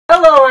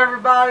Hello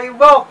everybody,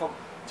 welcome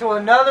to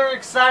another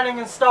exciting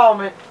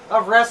installment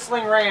of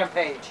Wrestling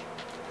Rampage.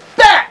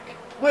 Back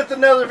with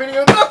another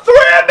video. The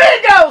three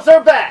amigos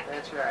are back!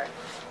 That's right.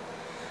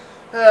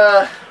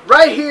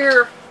 Right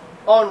here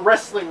on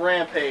Wrestling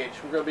Rampage,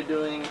 we're going to be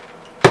doing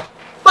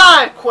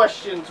 5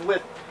 questions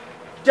with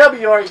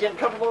WR. You getting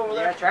comfortable over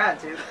there? Yeah, trying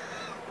to.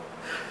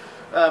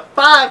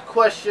 5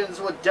 questions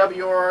with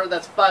WR.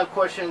 That's 5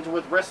 questions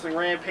with Wrestling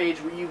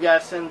Rampage, where you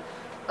guys send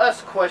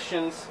us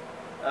questions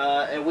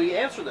and we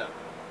answer them.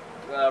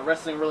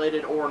 Wrestling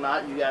related or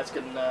not, you guys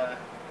can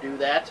do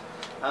that.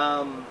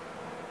 You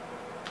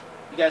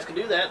guys can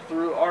do that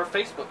through our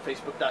Facebook,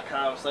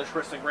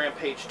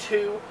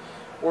 facebook.com/WrestlingRampage2.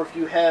 Or if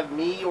you have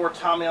me or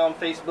Tommy on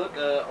Facebook,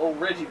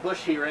 old Reggie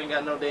Bush here ain't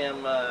got no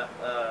damn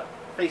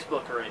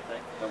Facebook or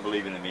anything. Don't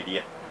believe in the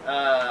media.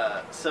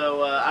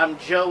 So I'm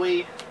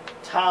Joey,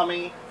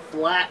 Tommy,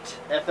 Flatt,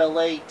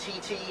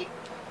 Flatt. You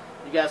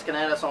guys can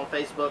add us on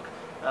Facebook.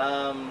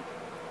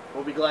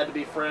 We'll be glad to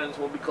be friends.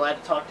 We'll be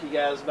glad to talk to you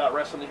guys about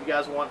wrestling if you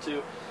guys want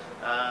to.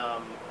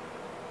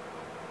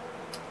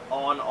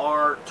 On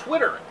our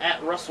Twitter,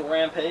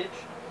 @WrestleRampage.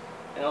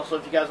 And also,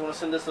 if you guys want to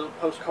send us a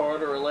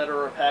postcard or a letter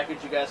or a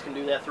package, you guys can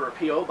do that through our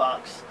P.O.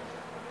 Box.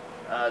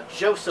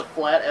 Joseph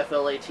Flatt,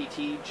 Flatt.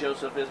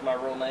 Joseph is my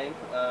real name.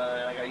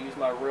 And I got to use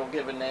my real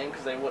given name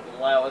because they wouldn't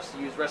allow us to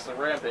use Wrestling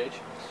Rampage.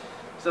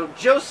 So,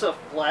 Joseph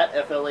Flatt,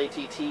 Flatt,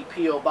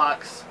 P.O.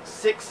 Box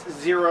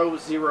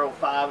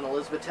 6005 in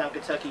Elizabethtown,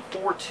 Kentucky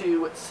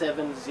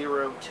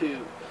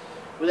 42702.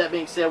 With that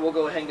being said, we'll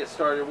go ahead and get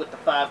started with the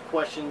 5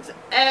 questions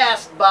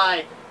asked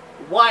by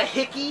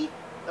Waihiki,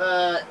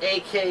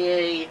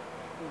 a.k.a.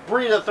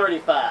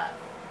 Brita35.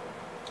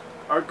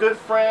 Our good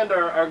friend,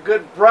 our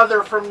good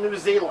brother from New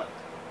Zealand.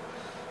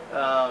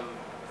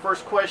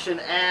 First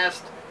question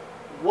asked,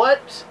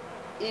 what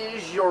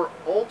is your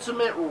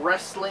ultimate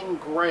wrestling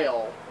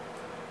grail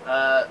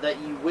that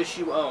you wish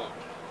you owned?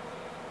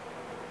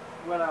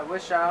 What I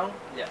wish I owned?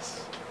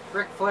 Yes.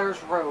 Ric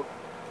Flair's robe.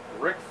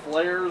 Ric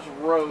Flair's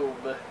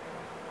robe.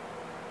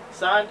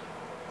 Signed?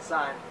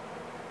 Signed.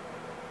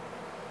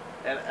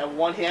 And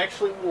one he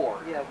actually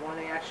wore. Yeah, one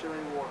he actually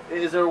wore.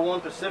 Is there one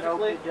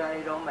specifically? Nope,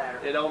 it don't matter.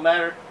 It don't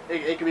matter?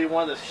 It could be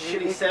one of the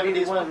shitty 70s It could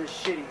be one ones? of the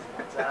shitty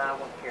ones. I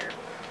won't care.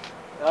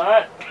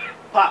 Alright.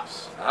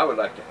 Pops. I would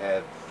like to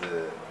have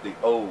the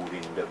old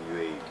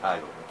NWA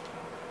title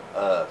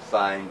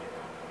signed.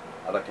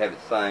 I'd like to have it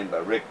signed by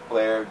Ric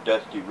Flair,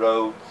 Dusty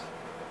Rhodes,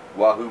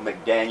 Wahoo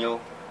McDaniel,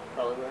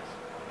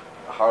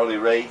 Harley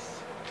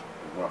Race,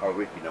 and Harley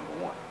Ricky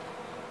 #1.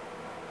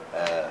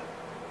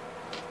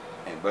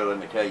 And brother, let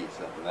me tell you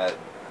something. That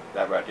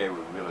right there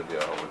would really be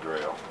a whole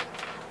drill.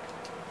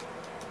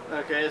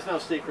 Okay, it's no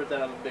secret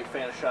that I'm a big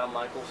fan of Shawn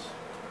Michaels.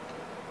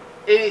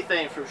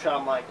 Anything from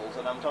Shawn Michaels,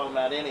 and I'm talking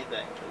about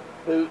anything.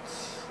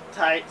 Boots,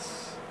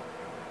 tights,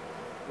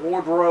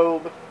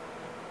 wardrobe,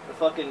 the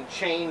fucking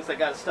chains that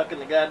got stuck in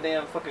the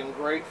goddamn fucking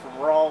grate from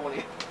Raw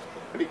when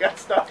he got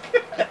stuck.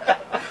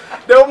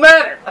 Don't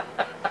matter.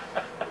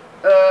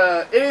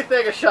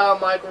 Anything of Shawn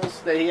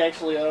Michaels that he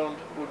actually owned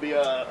would be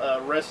a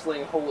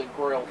wrestling holy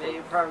grail for Yeah,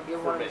 you'd probably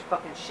get one of me. those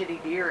fucking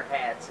shitty deer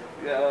hats.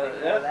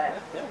 Yeah.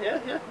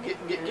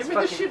 Give me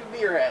the shitty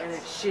deer hats. And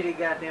his shitty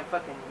goddamn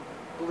fucking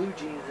blue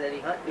jeans that he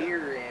hunt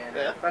deer in.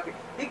 Yeah. Fucking,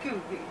 it could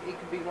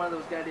be one of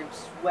those goddamn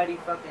sweaty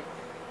fucking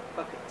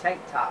tank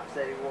tops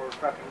that he wore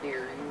fucking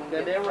deer. You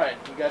goddamn right.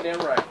 You goddamn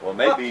right. Well,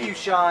 Fuck maybe, you,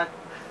 Sean.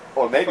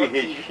 or maybe Fuck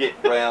his you. shit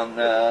brown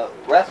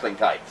wrestling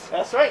tights.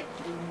 That's right.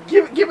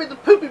 Give me the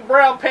poopy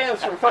brown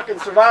pants from fucking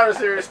Survivor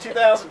Series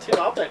 2002.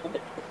 I'll take them.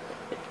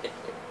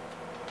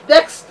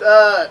 Next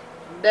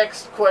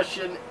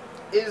question.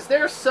 Is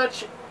there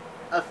such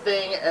a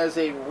thing as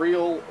a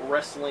real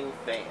wrestling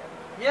fan?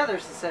 Yeah,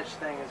 there's such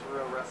thing as a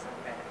real wrestling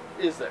fan.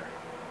 Is there?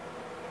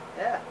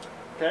 Yeah.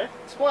 Okay.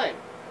 Explain.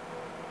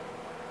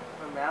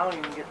 I mean, I don't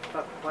even get the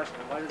fucking question.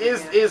 What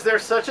is it again? Is there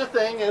such a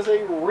thing as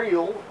a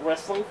real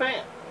wrestling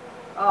fan?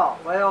 Oh,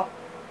 well,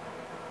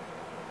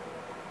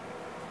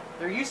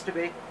 there used to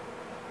be.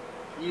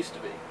 Used to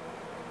be.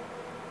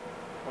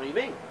 What do you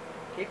mean?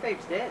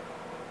 Kayfabe's dead.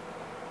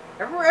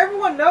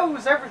 Everyone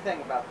knows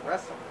everything about the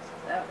wrestling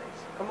business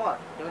nowadays. Come on,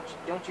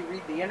 don't you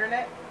read the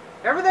internet?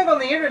 Everything on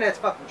the internet's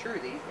fucking true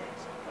these days.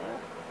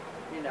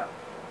 You know,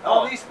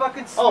 all these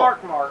fucking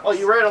smart marks. Oh,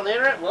 you read it on the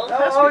internet? Well, it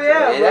has to Oh be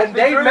yeah, true. when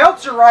Dave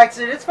Meltzer writes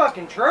it, it's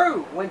fucking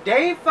true. When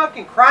Dave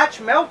fucking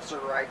Crotch Meltzer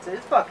writes it,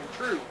 it's fucking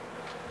true.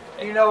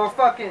 You know, or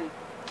fucking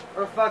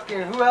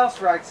who else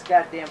writes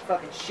goddamn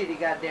fucking shitty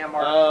goddamn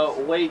articles?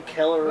 Wade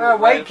Keller.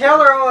 Wade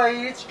Keller, oh,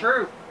 it's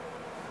true.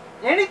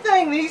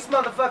 Anything these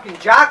motherfucking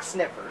jock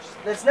sniffers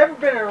that's never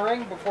been in a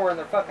ring before in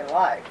their fucking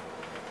life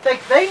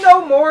think they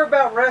know more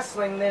about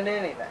wrestling than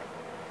anything.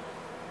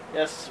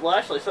 Yes, well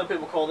actually some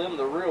people call them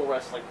the real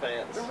wrestling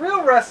fans. The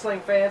real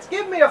wrestling fans,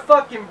 give me a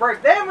fucking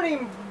break. They haven't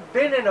even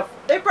been in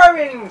they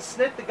probably ain't even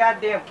sniffed the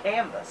goddamn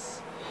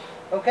canvas.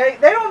 Okay?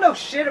 They don't know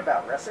shit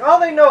about wrestling. All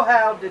they know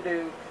how to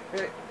do,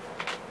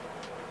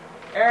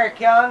 Eric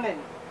Young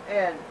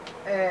and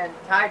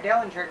Ty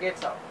Dillinger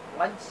gets a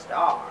 1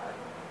 star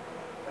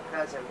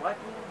because it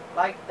wasn't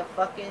like the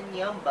fucking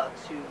Young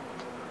Bucks who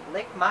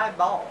lick my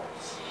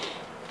balls.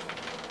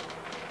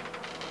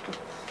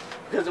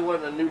 Because it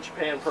wasn't a New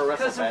Japan Pro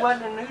Wrestling match. Because it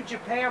wasn't a New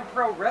Japan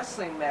Pro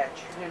Wrestling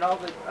match, and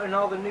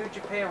all the New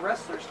Japan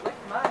wrestlers lick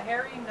my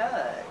hairy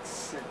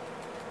nuts.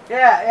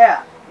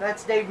 Yeah,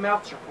 that's Dave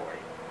Meltzer for you.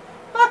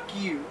 Fuck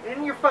you,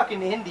 in your fucking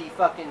indie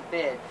fucking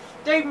bed.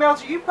 Dave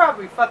Meltzer, you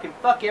probably fucking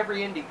fuck every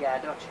indie guy,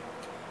 don't you?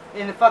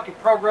 In the fucking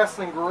Pro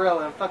Wrestling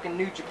Gorilla and fucking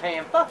New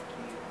Japan. Fuck you.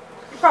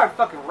 You probably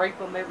fucking rape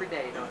them every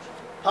day, don't you?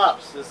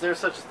 Pops, is there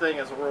such a thing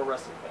as a real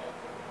wrestling fan?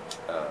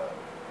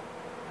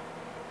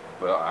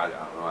 Well, I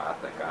don't know. I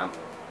think I'm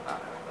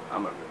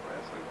a real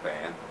wrestling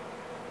fan.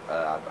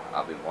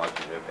 I've been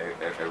watching it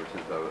ever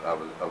since I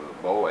was a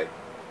boy.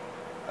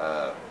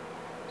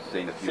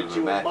 Seen a few of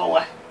the matches.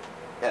 Boy.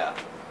 Yeah.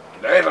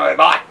 There's my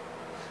boy.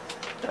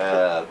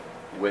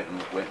 Went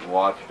and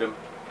watched them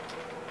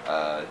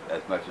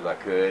as much as I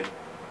could.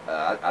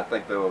 I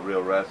think though a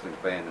real wrestling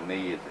fan to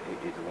me is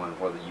the one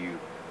whether you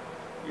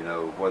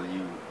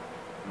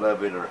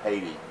love it or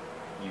hate it,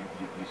 you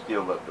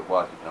still love to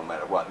watch it no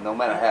matter what. No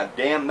matter how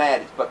damn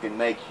mad it fucking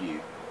makes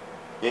you,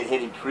 it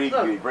intrigues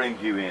you, it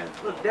brings you in.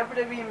 Look,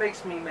 WWE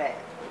makes me mad,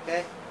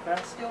 okay? But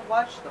I still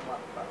watch the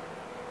motherfucker.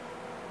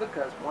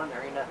 Because one,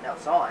 there ain't nothing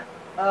else on.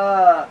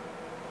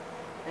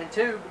 And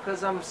two,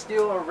 because I'm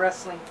still a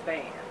wrestling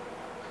fan.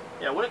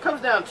 Yeah, when it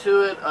comes down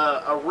to it,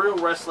 a real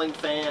wrestling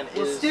fan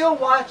We'll is... still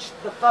watch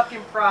the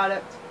fucking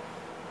product.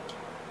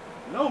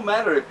 No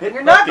matter if it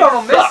You're not fucking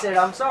gonna sucks. miss it,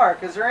 I'm sorry,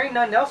 because there ain't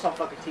nothing else on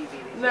fucking TV these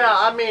days. No,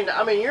 I mean,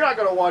 you're not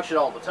gonna watch it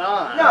all the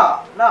time.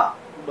 No.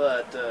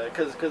 But,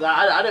 because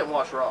I didn't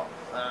watch Raw.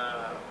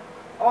 I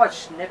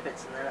watched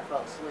snippets and then I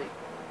fell asleep.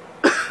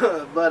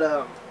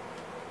 But,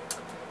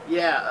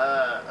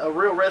 yeah, a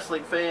real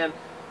wrestling fan,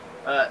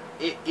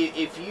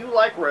 if you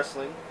like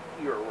wrestling,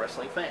 you're a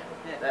wrestling fan.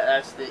 Yeah.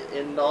 That's the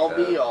end-all,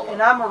 be-all.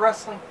 And I'm a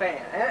wrestling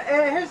fan.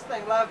 And here's the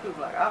thing, a lot of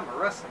people are like, I'm a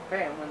wrestling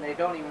fan when they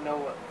don't even know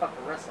what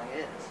fucking wrestling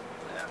is.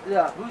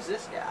 Yeah, who's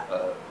this guy?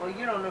 Well,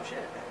 you don't know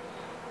shit.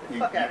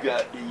 You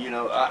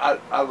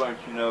I learned,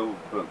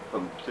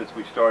 from since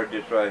we started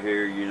this right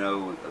here,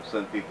 of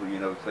some people,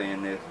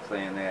 saying this and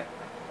saying that,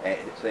 and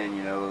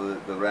saying,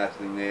 the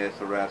wrestling this,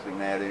 the wrestling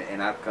that,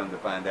 and I've come to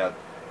find out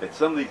that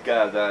some of these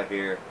guys out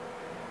here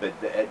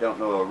that don't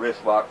know a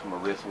wrist lock from a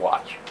wrist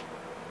watch.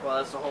 Well,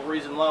 that's the whole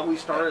reason why we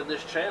started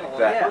this channel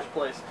Exactly. in the first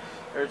place.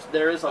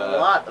 There is a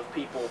lot of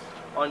people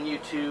on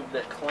YouTube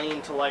that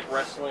claim to like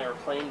wrestling or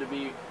claim to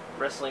be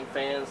wrestling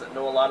fans that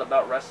know a lot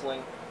about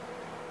wrestling.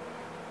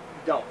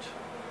 Don't.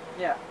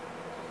 Yeah.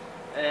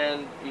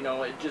 And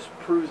it just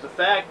proves the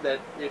fact that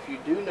if you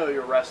do know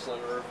your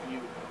wrestling,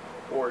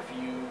 or if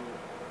you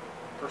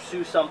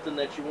pursue something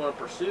that you want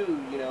to pursue,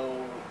 you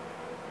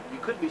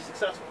could be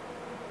successful.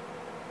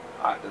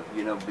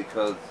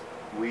 Because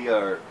we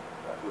are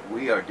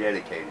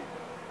dedicated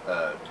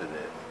to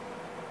this.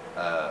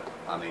 I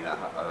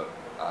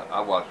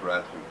watched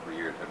wrestling for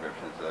years ever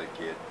since I was a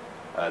kid.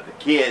 The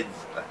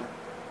kids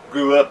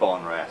grew up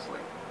on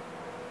wrestling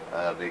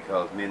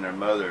because me and their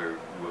mother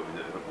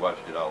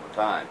watched it all the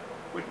time.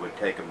 Would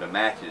take them to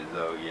matches,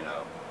 though, and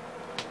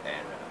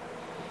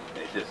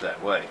it's just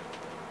that way.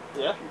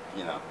 Yeah.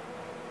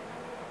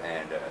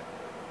 And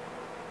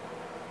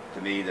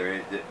to me, there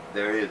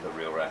is a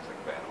real wrestling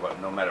fan.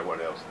 No matter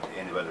what else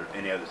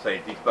any other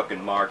say, these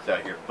fucking marks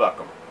out here, fuck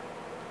them.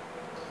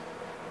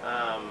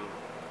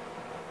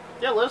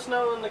 Yeah, let us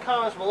know in the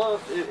comments below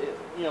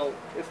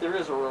if there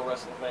is a real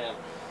wrestling fan.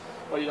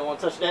 Well, you don't want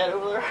to touch that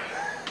over there?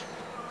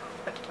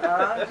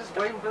 I'm just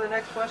waiting for the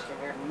next question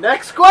here.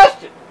 Next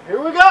question!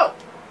 Here we go!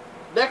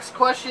 Next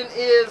question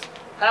is,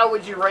 how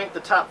would you rank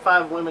the top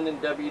 5 women in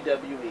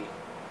WWE?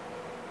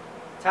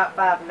 Top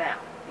 5 now.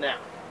 Now.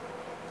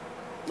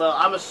 Well,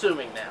 I'm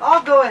assuming now.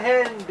 I'll go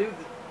ahead and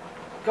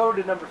go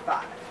to number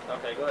 5.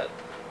 Okay, go ahead.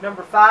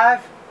 Number 5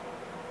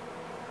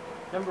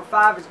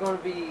 is going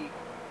to be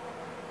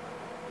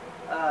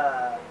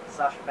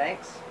Sasha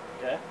Banks.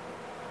 Okay.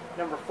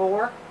 Number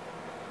 4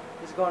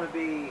 is going to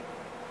be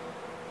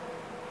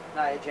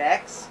Nia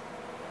Jax.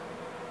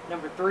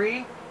 Number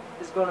 3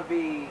 is going to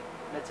be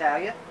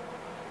Natalya.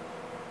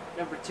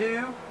 Number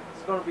 2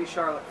 is going to be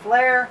Charlotte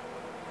Flair.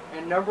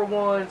 And number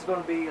 1 is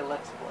going to be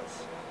Alexa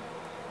Bliss.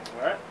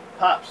 Alright.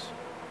 Pops.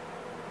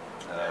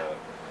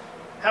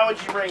 How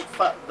would you rank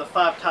the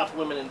 5 top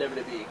women in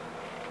WWE?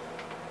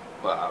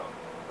 Wow.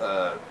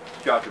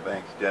 Sasha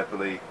Banks,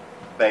 definitely.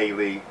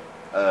 Bayley.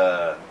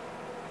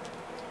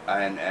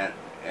 And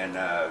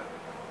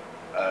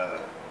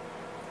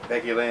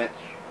Becky Lynch.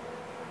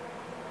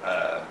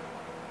 Let's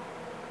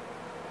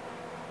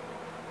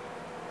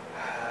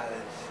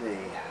see.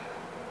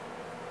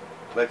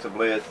 Alexa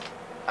Bliss.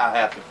 I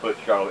have to put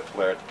Charlotte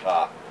Flair at the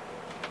top.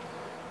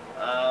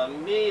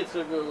 Me, it's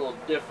a little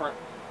different.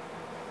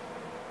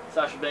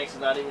 Sasha Banks is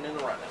not even in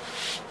the running.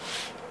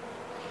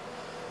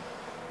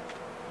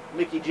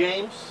 Mickie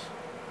James.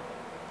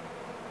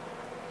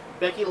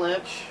 Becky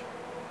Lynch.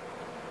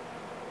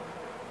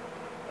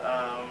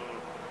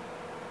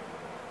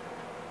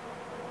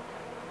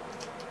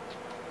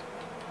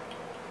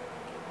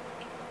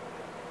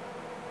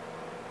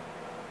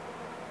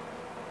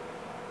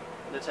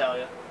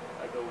 Natalya.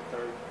 I go with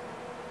third.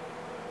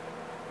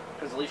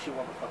 Because at least she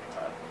won the fucking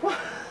title.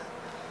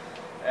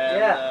 And,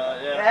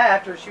 yeah,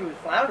 after she was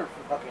flounder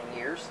for fucking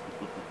years.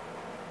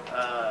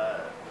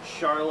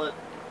 Charlotte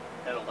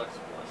and Alexa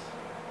Bliss.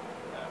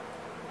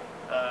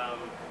 Yeah.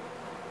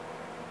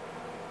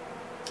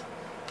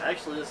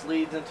 Actually, this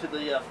leads into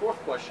the fourth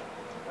question.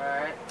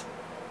 Alright.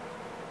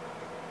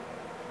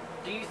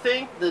 Do you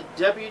think the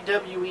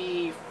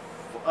WWE,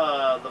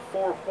 the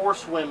four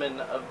horsewomen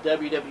of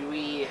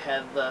WWE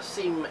have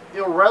seemed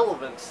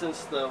irrelevant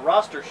since the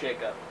roster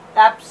shakeup?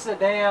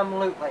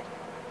 Absolutely.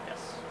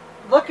 Yes.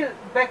 Look at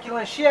Becky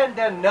Lynch. She hadn't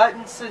done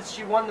nothing since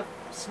she won the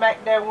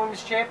SmackDown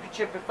Women's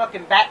Championship at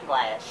fucking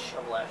Backlash.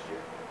 Of last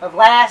year. Of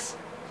last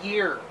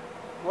year.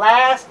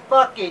 Last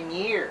fucking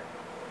year.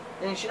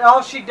 And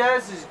all she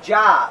does is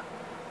job.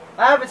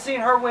 I haven't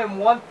seen her win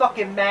one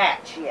fucking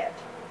match yet.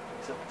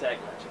 Except the tag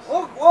matches.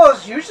 Well,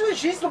 usually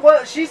she's the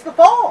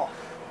fall.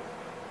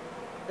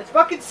 It's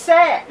fucking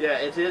sad. Yeah,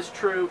 it is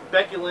true.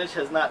 Becky Lynch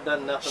has not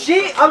done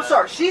nothing. I'm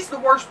sorry, she's the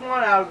worst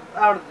one out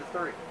of the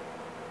three.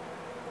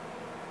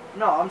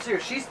 No, I'm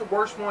serious. She's the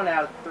worst one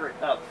out of the three.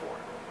 Out of the four.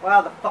 Well,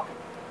 out of the fucking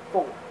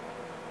four.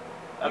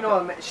 Okay. You know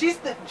what I mean? She's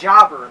the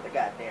jobber of the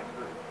goddamn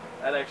group.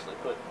 I'd actually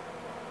put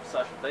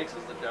Sasha Banks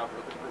as the jobber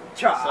of the group.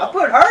 I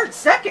put her in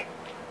second.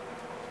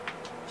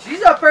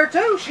 She's up there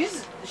too.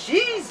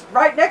 She's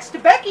right next to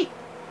Becky.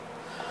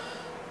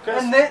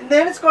 And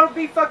then it's gonna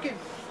be fucking.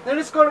 Then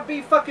it's gonna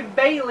be fucking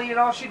Bailey, and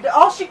all she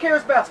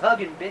cares about is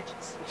hugging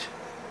bitches.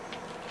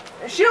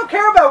 And she don't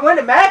care about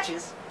winning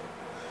matches.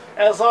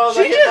 As long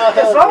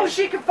as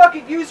she can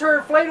fucking use her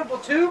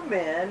inflatable tube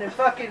men and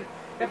fucking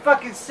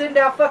send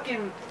out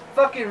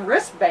fucking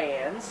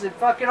wristbands and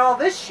fucking all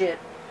this shit.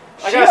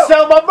 I gotta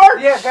sell my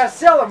merch. Yeah, gotta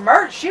sell her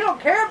merch. She don't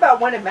care about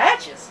winning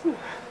matches.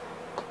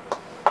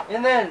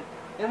 And then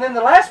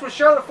the last was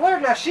Charlotte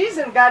Flair. Now she's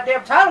in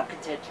goddamn title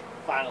contention.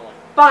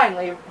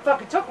 Finally, it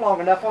fucking took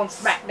long enough on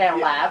SmackDown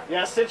Live.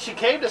 Yeah, since she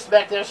came to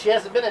SmackDown, she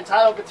hasn't been in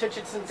title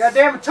contention since.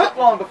 Goddamn, it took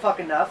long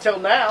enough. Till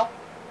now.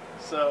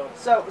 So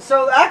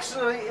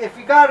actually, if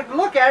you got to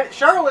look at it,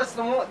 Charlotte's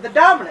the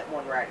dominant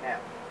one right now.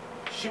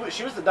 She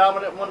was the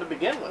dominant one to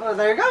begin with. Well,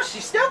 there you go.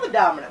 She's still the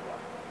dominant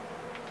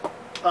one.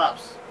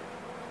 Pops.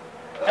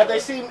 Have they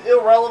seemed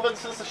irrelevant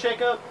since the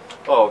shakeup?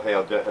 Oh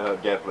hell,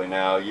 definitely.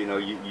 Now you know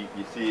you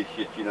see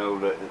shit. You know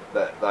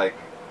that like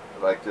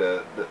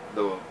the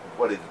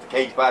what is it? The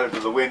cage fighters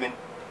of the women.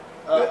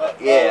 Of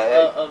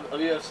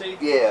UFC.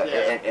 Yeah.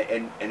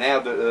 And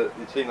now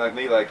it seems like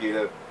me like you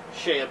know.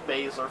 Shayna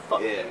Baszler,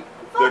 fuck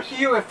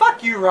you.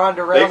 Fuck you,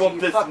 Ronda Rousey. They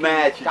want this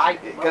match. It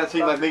kind of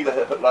seems like me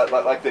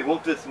like they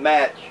want this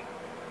match.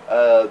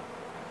 The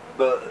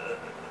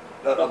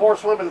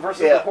horsewomen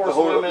versus the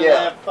horsewomen.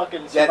 Yeah,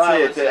 fucking that's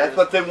it. That's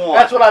what they want.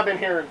 That's what I've been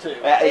hearing too.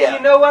 And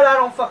you know what? I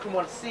don't fucking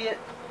want to see it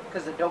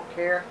because I don't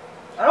care.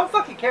 I don't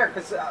fucking care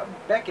because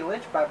Becky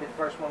Lynch probably be the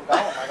first one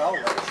gone, like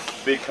always.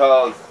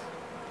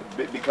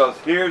 Because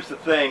here's the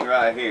thing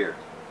right here.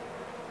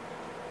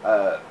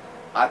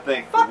 I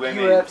think fuck the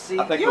women. UFC.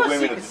 I think UFC the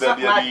women of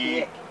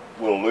WWE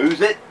will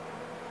lose it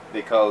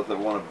because they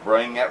want to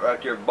bring that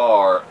right there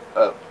bar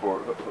up for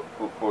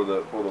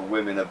the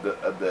women of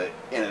the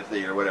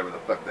NFC or whatever the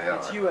fuck they are.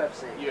 It's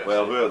UFC.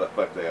 Well, whoever the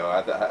fuck they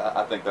are,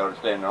 I think they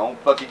understand their own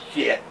fucking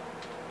shit.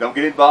 Don't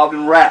get involved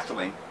in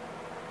wrestling.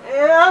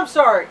 Yeah, I'm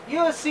sorry.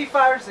 UFC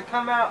fighters that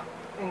come out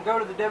and go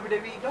to the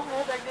WWE don't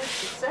have that good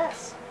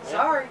success. Yeah.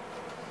 Sorry.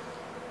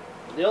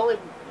 The only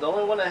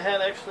one that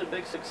had actually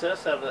big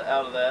success out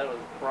of that was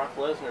Brock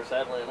Lesnar,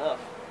 sadly enough.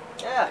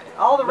 Yeah,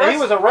 all the rest. He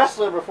was a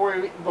wrestler before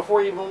he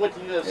even went to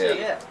UFC.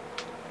 Yeah.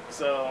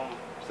 So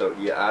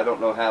yeah, I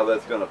don't know how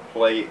that's gonna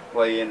play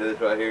into this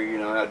right here. You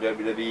know how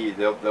WWE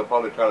they'll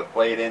probably try to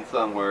play it in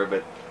somewhere,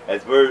 but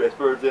as far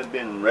as it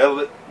being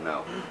relevant,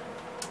 no.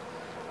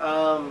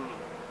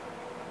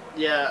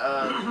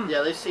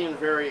 Yeah, they seem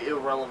very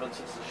irrelevant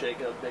since the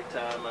shakeup, big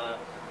time.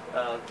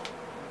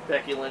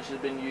 Becky Lynch has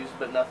been used,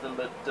 but nothing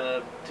but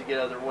to get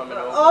other women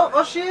over.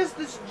 Oh, she is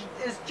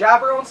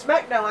jobber on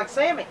SmackDown like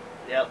Sammy.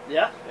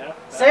 Yeah.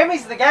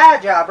 Sammy's the guy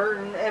jobber,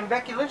 and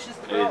Becky Lynch is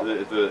the girl.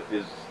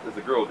 Is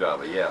the girl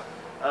jobber, yeah.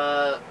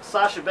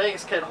 Sasha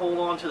Banks can't hold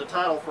on to the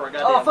title for a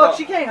goddamn Oh, fuck, bump.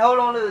 she can't hold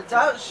on to the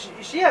title.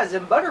 She has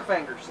them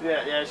butterfingers.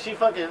 Yeah, she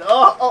fucking... I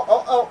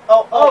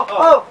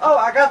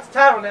got the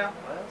title now.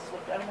 Well, it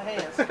slipped out of my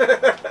hands.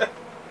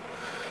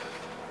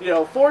 You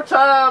know,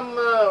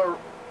 4-time...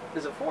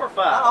 is it 4 or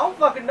 5? I don't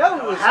fucking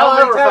know.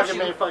 However fucking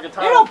many fucking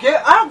titles.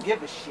 I don't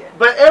give a shit.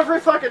 But every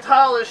fucking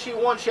title that she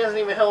won, she hasn't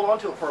even held on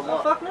to it for a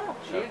month. Oh, fuck no.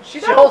 She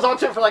holds on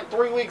to it for like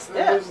 3 weeks and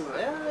then loses it.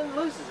 Yeah, and then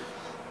loses it.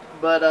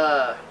 But,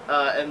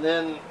 and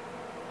then...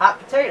 Hot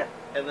potato.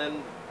 And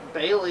then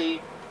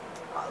Bailey...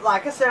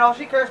 Like I said, all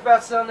she cares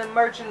about is selling them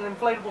merch and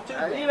inflatable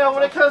tube. You know,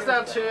 when it comes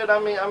down to it, I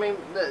mean,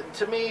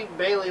 to me,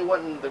 Bailey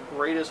wasn't the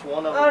greatest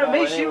one of them. To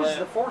me, she was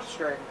the fourth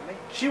string to me.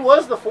 She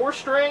was the fourth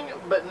string,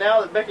 but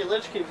now that Becky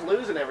Lynch keeps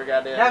losing every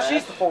goddamn match,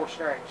 she's the fourth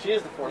string. She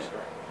is the fourth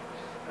string.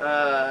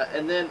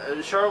 And then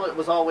Charlotte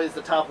was always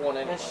the top one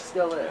anyway. And she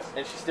still is.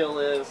 And she still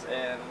is.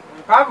 And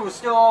probably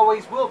still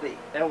always will be.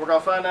 And we're going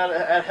to find out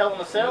at Hell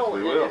in a Cell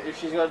Yes, if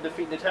she's going to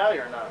defeat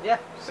Natalya or not. Yeah.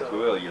 So. Yes, we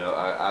will. You know,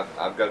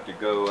 I've got to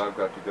go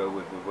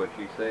with what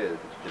she says.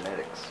 It's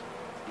genetics.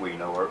 We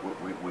know her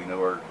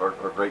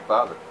great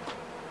father.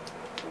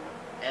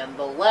 And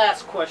the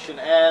last question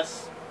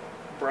asks,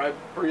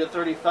 Brita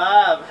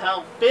 35,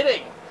 how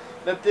fitting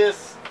that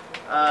this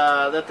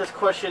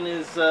question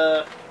is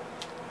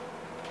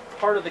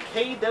part of the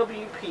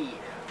KWP,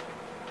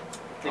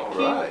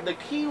 the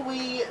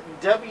Kiwi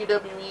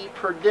WWE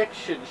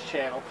Predictions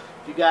channel.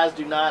 If you guys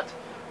do not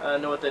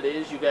know what that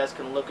is, you guys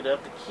can look it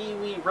up. The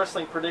Kiwi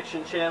Wrestling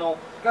Prediction channel.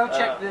 Go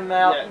check them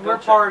out. Yeah, we're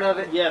part of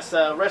it. Yes,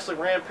 Wrestling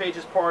Rampage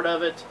is part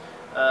of it.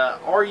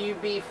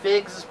 RUB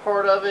Figs is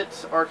part of it.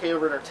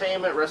 RKO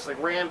Entertainment,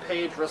 Wrestling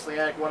Rampage, Wrestling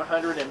Addict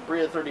 100, and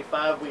Brita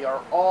 35. We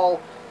are all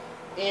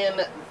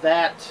in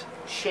that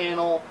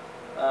channel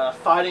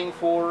fighting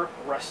for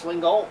wrestling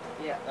gold.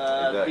 Yeah.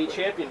 Exactly. Be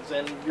champions.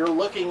 And you're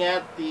looking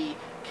at the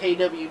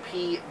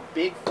KWP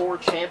Big Four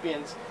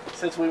champions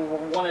since we were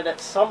wanted at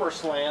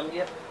SummerSlam.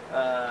 Yep.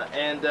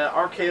 And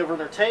RKO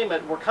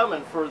Entertainment, we're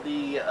coming for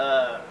the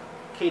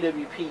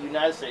KWP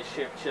United States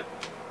Championship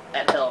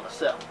at Hell in a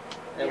Cell.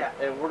 And,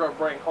 and we're going to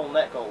bring home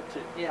that gold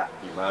too. Yeah.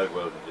 You might as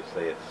well just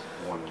say it's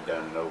one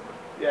done and over.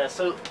 Yeah,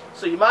 so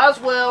you might as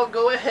well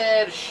go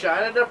ahead,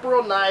 shine it up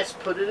real nice,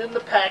 put it in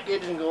the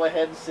package, and go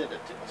ahead and send it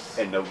to us.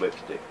 And no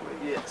lipstick,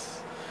 please.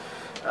 Yes.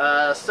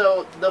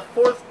 So the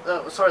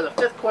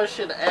fifth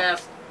question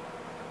asked,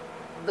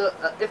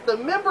 if the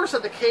members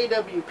of the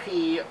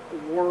KWP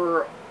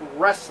were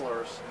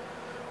wrestlers,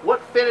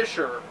 what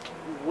finisher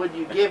would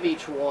you give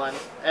each one,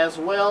 as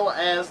well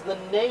as the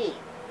name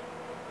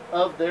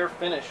of their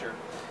finisher?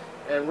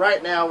 And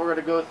right now we're going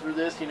to go through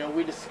this. You know,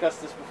 we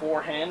discussed this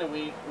beforehand, and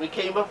we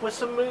came up with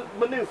some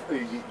maneuver.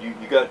 You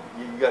got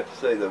to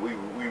say that we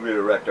really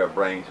wrecked our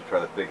brains to try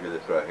to figure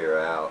this right here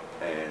out,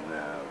 and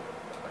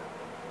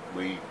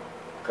we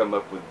come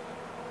up with,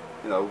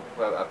 you know,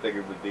 I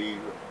figured would be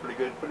pretty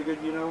good,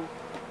 you know,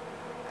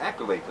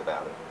 accolades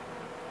about it.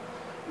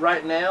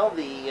 Right now,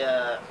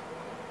 the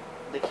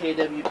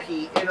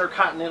KWP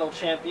Intercontinental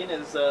Champion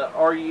is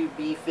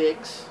RUB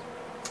Figs,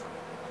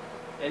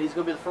 and he's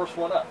going to be the first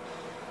one up.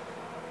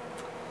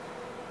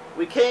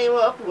 We came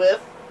up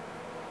with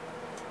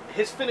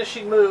his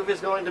finishing move is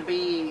going to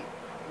be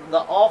the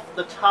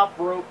off-the-top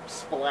rope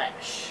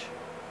splash.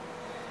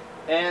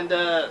 And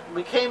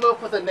we came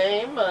up with a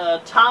name.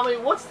 Tommy,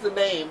 what's the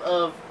name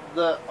of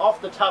the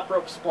off-the-top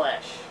rope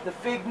splash? The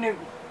Fig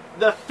Newton.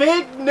 The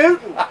Fig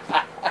Newton!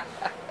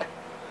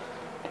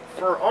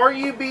 For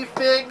RUB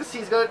Figs,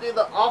 he's going to do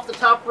the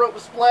off-the-top rope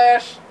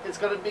splash. It's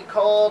going to be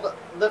called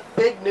the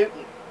Fig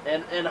Newton.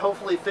 And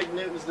hopefully Fig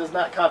Newtons does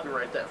not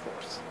copyright that for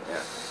us.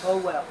 Yeah. Oh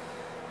well.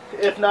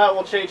 If not,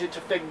 we'll change it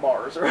to Fig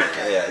Bars.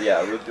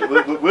 Yeah.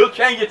 We'll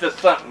change it to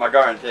something, I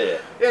guarantee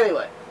it.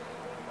 Anyway,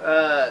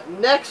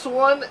 next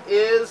one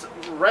is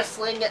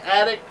Wrestling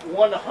Addict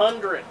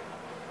 100.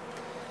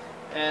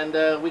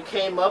 And we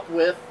came up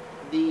with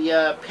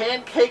the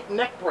pancake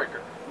neck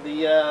breaker.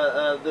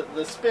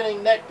 The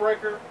spinning neck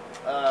breaker.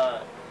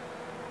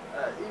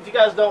 If you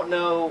guys don't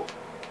know,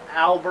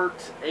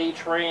 Albert A.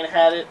 Train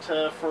had it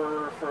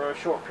for a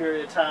short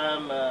period of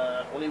time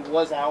when he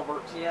was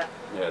Albert. Yeah.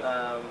 Yes.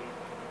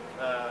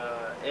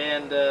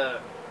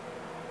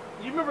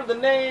 You remember the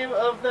name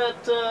of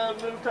that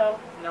move, Tom?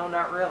 No,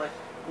 not really.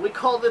 We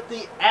called it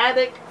the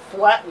Addict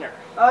Flattener.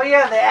 Oh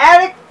yeah, the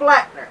Addict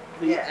Flattener.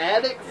 The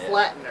Addict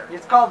Flattener.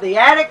 It's called the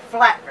Addict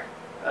Flattener.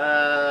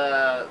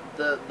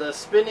 The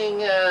spinning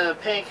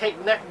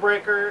pancake neck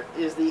breaker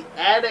is the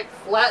Addict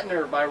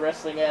Flattener by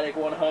Wrestling Addict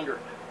 100.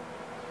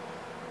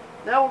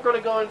 Now we're going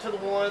to go into the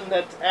one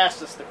that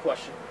asked us the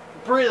question.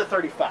 Brita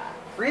 35.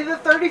 Brita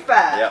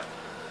 35. Yep.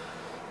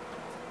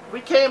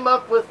 We came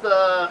up with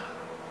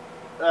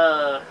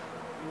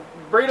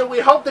Brita, we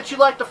hope that you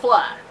like to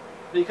fly,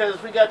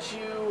 because we got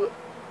you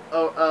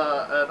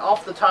an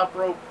off-the-top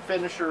rope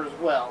finisher as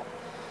well.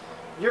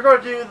 You're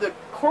going to do the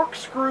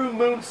corkscrew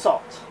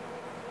moonsault,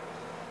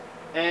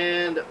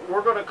 and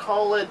we're going to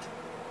call it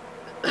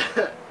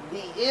the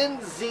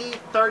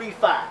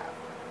NZ35.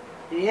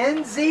 The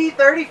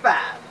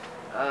NZ35.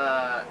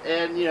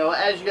 And, you know,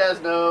 as you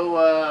guys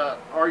know,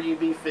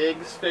 RUB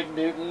Figs, Fig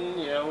Newton,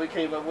 you know, we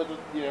came up with a,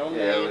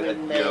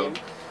 name.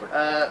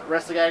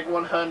 Wrestling Addict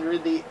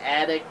 100, the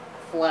Addict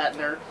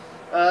Flattener.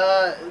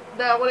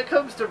 Now, when it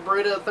comes to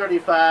Brita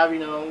 35, you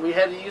know, we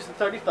had to use the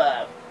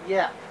 35.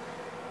 Yeah.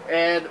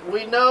 And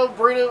we know,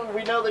 Brita,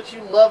 we know that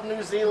you love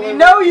New Zealand. We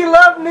know you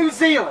love New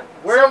Zealand.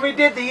 Where we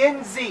did the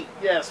NZ.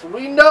 Yes,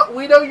 we know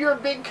you're a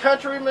big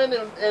countryman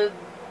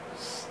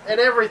and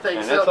everything.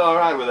 And that's all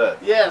right with us.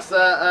 Yes,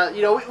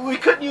 you know, we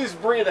couldn't use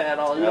Brita at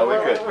all. You know, we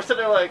couldn't. We're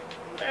sitting there like,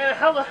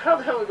 how the hell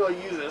are we going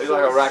to use this? It's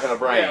like a rack in the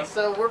brain. Yeah,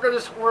 so we're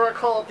gonna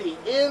call it the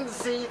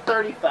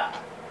NZ35.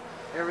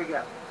 There we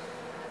go.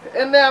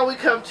 And now we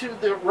come to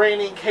the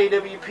reigning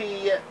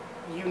KWP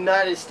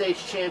United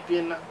States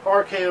Champion,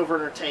 RKO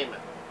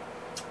Entertainment.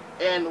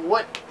 And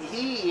what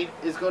he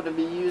is going to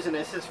be using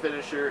as his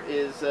finisher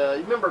is,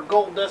 you remember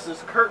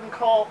Goldust's curtain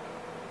call?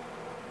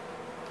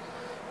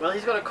 Well,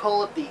 he's going to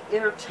call it the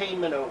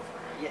Entertainment Over.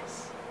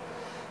 Yes.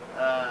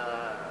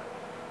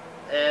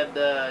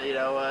 You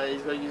know,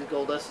 he's going to use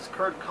Goldust's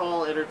curtain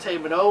call,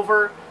 Entertainment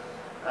Over.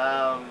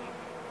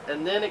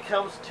 And then it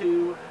comes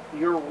to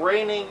your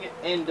reigning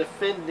and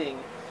defending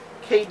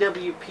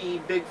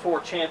KWP Big Four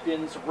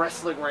champions,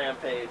 Wrestling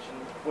Rampage.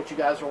 And what you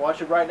guys are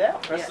watching right now,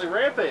 Wrestling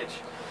Rampage.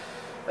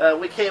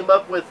 We came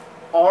up with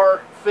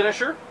our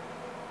finisher.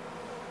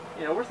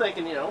 You know, we're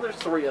thinking, you know, there's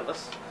 3 of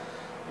us.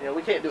 You know,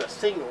 we can't do a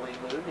single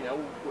league move.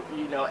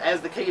 You know,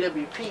 as the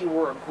KWP,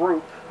 we're a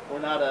group. We're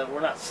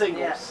not singles.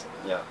 Yes.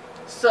 Yeah.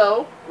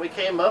 So we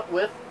came up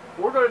with,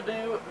 we're going to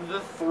do the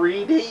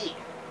 3D.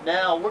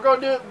 Now we're going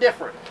to do it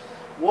different.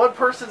 One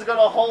person's going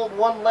to hold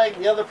one leg,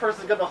 the other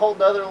person's going to hold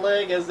the other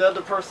leg as the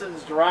other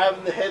person's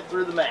driving the head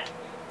through the mat.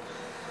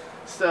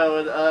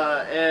 So,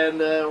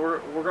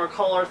 we're going to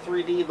call our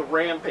 3D the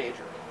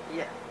Rampager.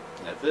 Yeah.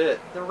 That's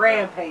it. The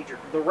Rampager.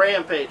 The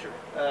Rampager.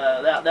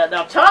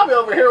 Now Tommy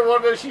over here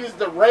wanted us to use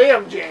the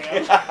Ram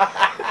Jam.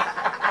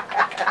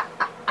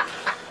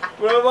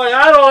 Well, I'm like,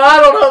 I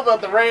don't know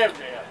about the Ram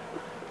Jam.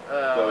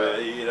 So,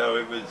 you know,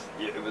 it was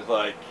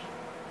like,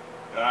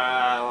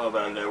 I don't know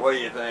about that. What do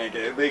you think?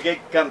 We get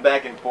come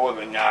back and forth,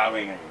 but nah, we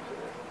ain't gonna use it.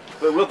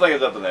 But we'll think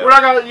of something else. We're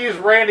not going to use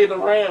Randy the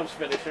Ram's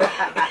finisher.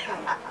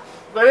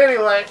 But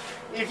anyway,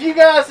 if you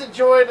guys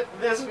enjoyed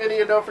this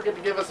video, don't forget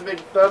to give us a big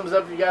thumbs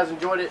up if you guys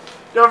enjoyed it.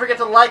 Don't forget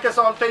to like us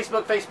on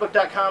Facebook,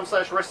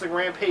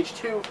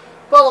 facebook.com/WrestlingRampage2.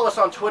 Follow us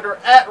on Twitter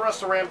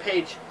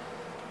 @WrestlingRampage.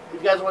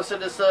 If you guys want to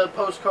send us a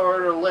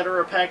postcard or a letter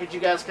or a package, you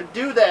guys can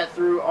do that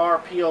through our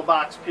P.O.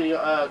 Box,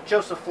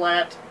 Joseph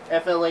Flatt,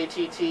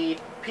 Flatt,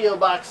 P.O.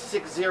 Box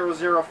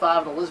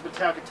 6005 in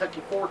Elizabethtown,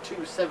 Kentucky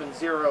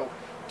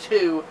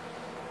 42702.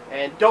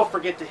 And don't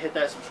forget to hit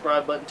that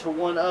subscribe button to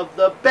one of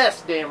the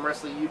best damn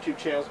wrestling YouTube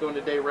channels going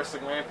today,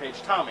 Wrestling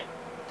Rampage. Tommy,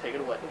 take it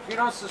away. If you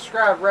don't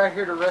subscribe right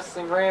here to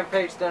Wrestling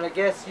Rampage, then I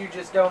guess you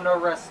just don't know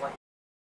wrestling.